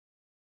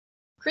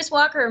Chris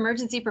Walker,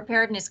 Emergency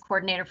Preparedness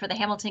Coordinator for the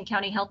Hamilton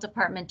County Health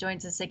Department,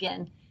 joins us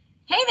again.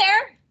 Hey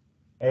there.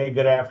 Hey,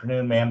 good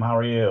afternoon, ma'am. How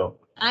are you?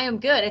 I am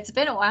good. It's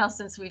been a while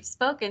since we've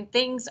spoken.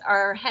 Things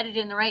are headed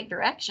in the right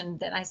direction,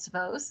 then, I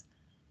suppose.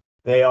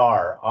 They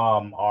are.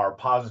 Our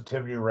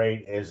positivity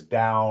rate is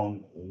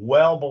down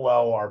well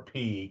below our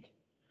peak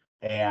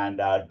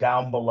and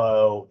down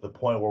below the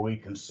point where we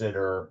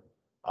consider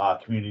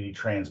community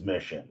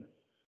transmission.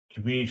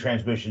 Community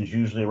transmission is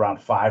usually around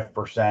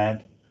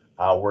 5%.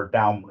 We're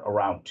down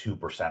around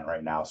 2%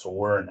 right now. So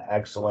we're in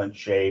excellent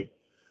shape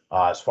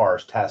as far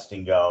as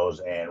testing goes.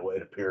 And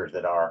it appears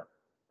that our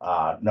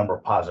number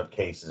of positive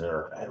cases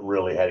are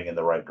really heading in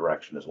the right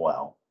direction as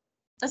well.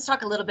 Let's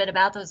talk a little bit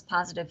about those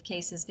positive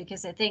cases,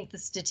 because I think the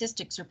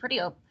statistics are pretty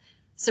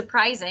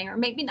surprising, or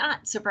maybe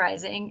not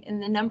surprising, in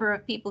the number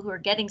of people who are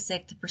getting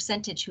sick, the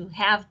percentage who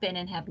have been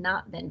and have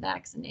not been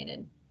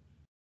vaccinated.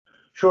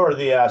 Sure.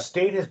 The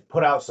state has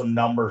put out some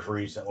numbers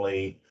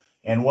recently,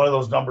 and one of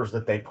those numbers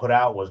that they put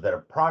out was that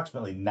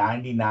approximately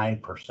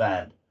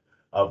 99%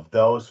 of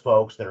those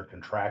folks that are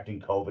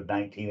contracting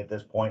COVID-19 at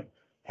this point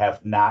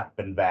have not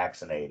been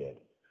vaccinated.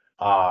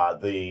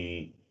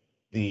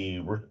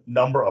 The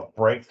number of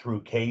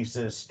breakthrough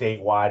cases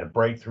statewide, a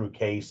breakthrough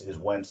case is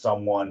when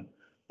someone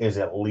is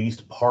at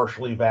least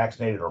partially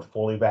vaccinated or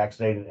fully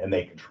vaccinated and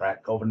they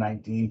contract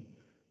COVID-19.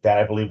 That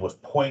I believe was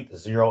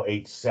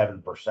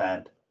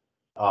 0.087%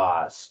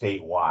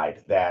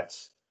 statewide.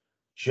 That's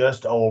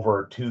just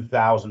over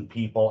 2,000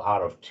 people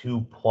out of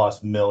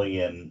 2+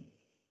 million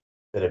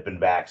that have been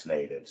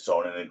vaccinated.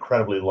 So an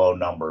incredibly low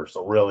number.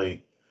 So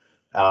really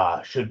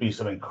should be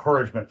some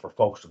encouragement for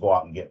folks to go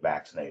out and get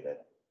vaccinated.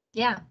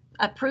 Yeah,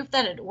 a proof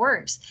that it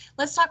works.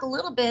 Let's talk a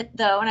little bit,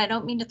 though, and I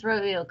don't mean to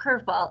throw you a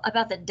curveball,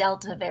 about the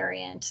Delta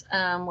variant.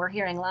 We're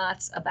hearing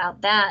lots about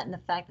that and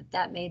the fact that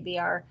that may be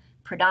our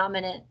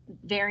predominant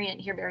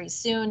variant here very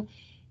soon.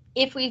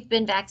 If we've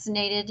been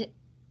vaccinated,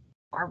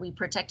 are we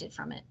protected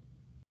from it?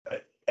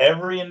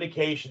 Every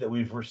indication that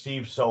we've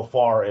received so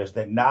far is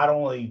that not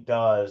only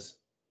do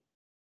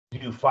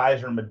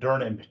Pfizer and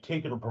Moderna in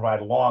particular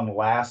provide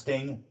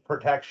long-lasting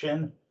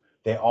protection,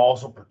 they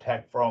also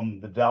protect from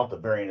the Delta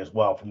variant as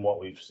well, from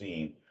what we've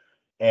seen.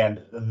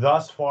 And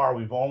thus far,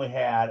 we've only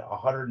had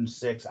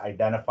 106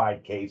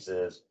 identified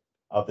cases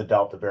of the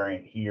Delta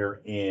variant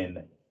here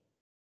in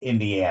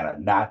Indiana,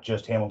 not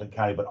just Hamilton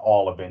County, but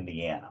all of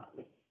Indiana.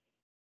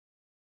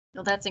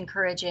 Well, that's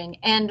encouraging.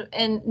 And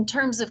in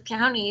terms of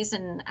counties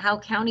and how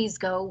counties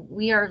go,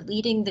 we are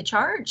leading the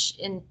charge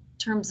in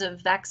terms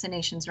of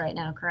vaccinations right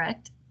now,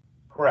 correct?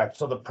 Correct.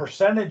 So the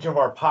percentage of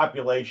our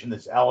population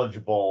that's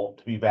eligible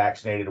to be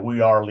vaccinated,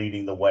 we are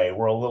leading the way.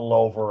 We're a little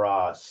over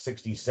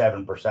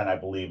 67%, I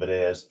believe it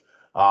is,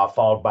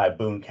 followed by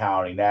Boone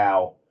County.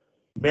 Now,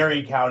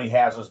 Marion County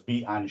has us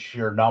beat on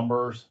sheer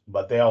numbers,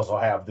 but they also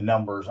have the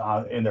numbers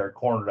in their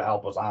corner to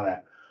help us on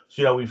that.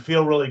 So, we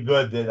feel really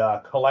good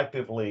that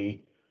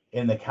collectively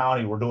in the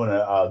county, we're doing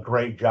a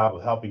great job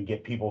of helping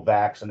get people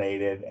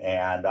vaccinated,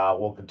 and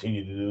we'll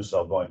continue to do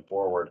so going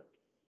forward.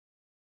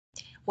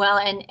 Well,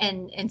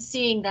 and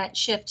seeing that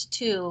shift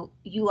too,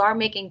 you are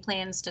making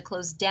plans to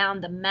close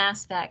down the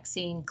mass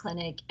vaccine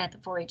clinic at the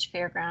 4-H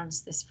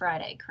Fairgrounds this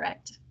Friday,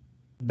 correct?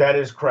 That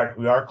is correct.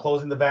 We are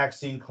closing the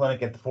vaccine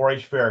clinic at the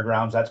 4-H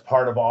Fairgrounds. That's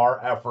part of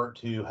our effort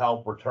to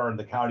help return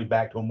the county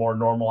back to a more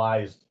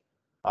normalized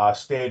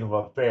state of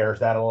affairs.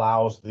 That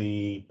allows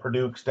the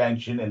Purdue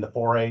Extension and the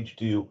 4-H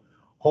to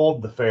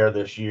hold the fair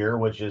this year,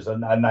 which is a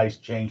nice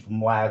change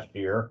from last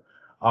year.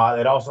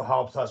 It also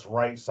helps us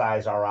right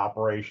size our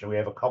operation. We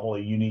have a couple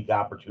of unique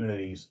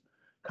opportunities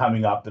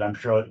coming up that I'm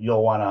sure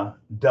you'll want to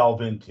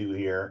delve into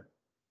here.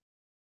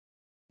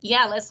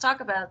 Yeah, let's talk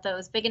about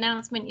those. Big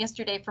announcement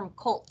yesterday from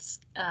Colts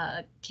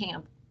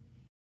camp.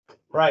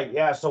 Right,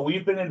 yeah. So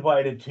we've been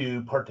invited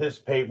to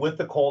participate with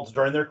the Colts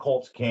during their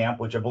Colts camp,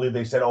 which I believe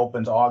they said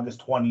opens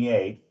August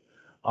 28th.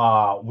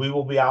 We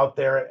will be out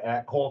there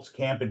at Colts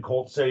camp in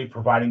Colt City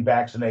providing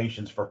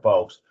vaccinations for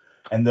folks.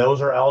 And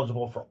those are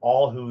eligible for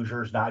all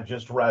Hoosiers, not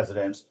just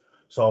residents.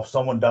 So if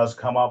someone does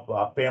come up,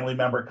 a family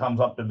member comes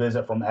up to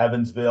visit from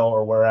Evansville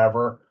or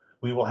wherever,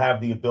 we will have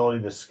the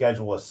ability to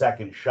schedule a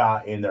second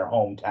shot in their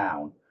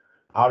hometown.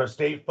 Out of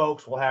state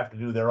folks will have to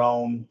do their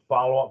own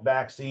follow-up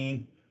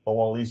vaccine, but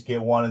we'll at least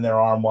get one in their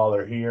arm while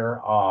they're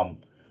here.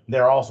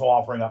 They're also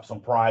offering up some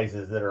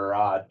prizes that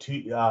are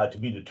to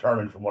be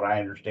determined, from what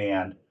I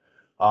understand,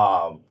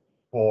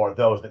 for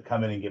those that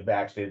come in and get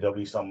vaccinated. There'll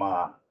be some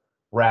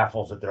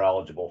raffles that they're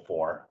eligible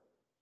for.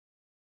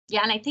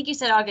 Yeah, and I think you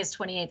said August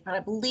 28th, but I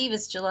believe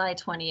it's July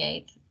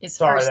 28th.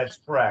 Sorry, that's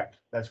correct.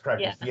 That's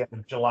correct. Yeah. It's the end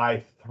of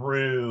July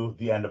through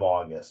the end of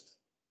August.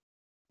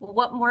 Well,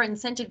 what more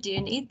incentive do you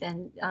need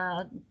than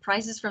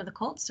prizes from the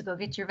Colts to go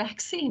get your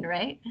vaccine,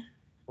 right?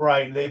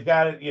 Right. They've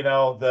got it,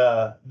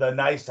 the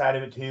nice side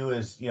of it too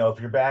is, if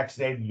you're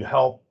vaccinated, you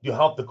help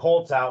the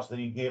Colts out so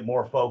that you can get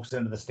more folks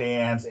into the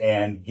stands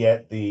and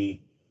get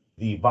the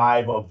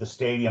vibe of the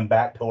stadium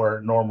back to where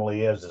it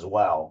normally is as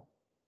well.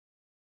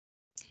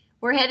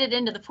 We're headed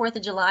into the 4th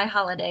of July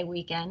holiday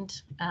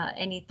weekend.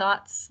 Any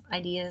thoughts,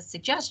 ideas,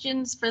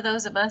 suggestions for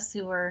those of us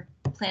who are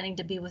planning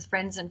to be with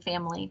friends and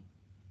family?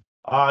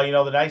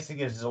 The nice thing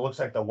is it looks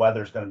like the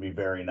weather's going to be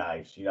very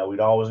nice. We'd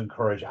always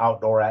encourage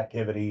outdoor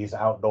activities,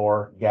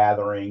 outdoor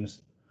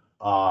gatherings,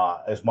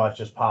 as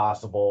much as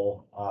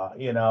possible.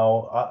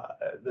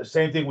 The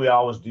same thing we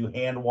always do,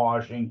 hand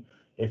washing.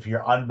 If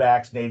you're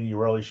unvaccinated, you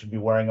really should be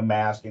wearing a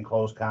mask in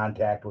close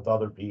contact with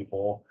other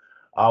people.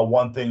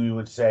 One thing we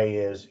would say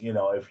is,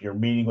 if you're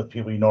meeting with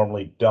people you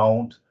normally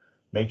don't,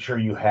 make sure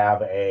you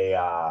have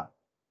a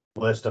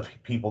list of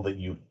people that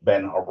you've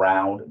been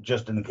around,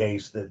 just in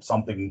case that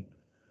somebody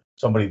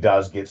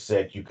does get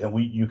sick. You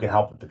can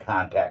help with the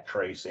contact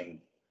tracing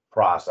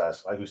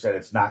process. Like we said,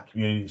 it's not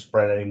community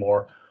spread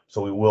anymore,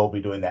 so we will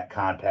be doing that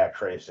contact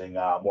tracing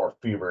more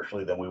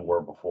feverishly than we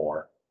were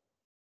before.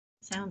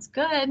 Sounds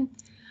good.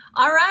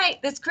 All right,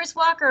 that's Chris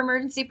Walker,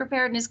 Emergency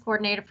Preparedness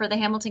Coordinator for the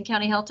Hamilton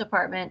County Health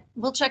Department.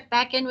 We'll check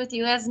back in with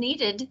you as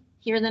needed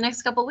here in the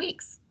next couple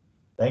weeks.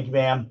 Thank you,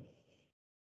 ma'am.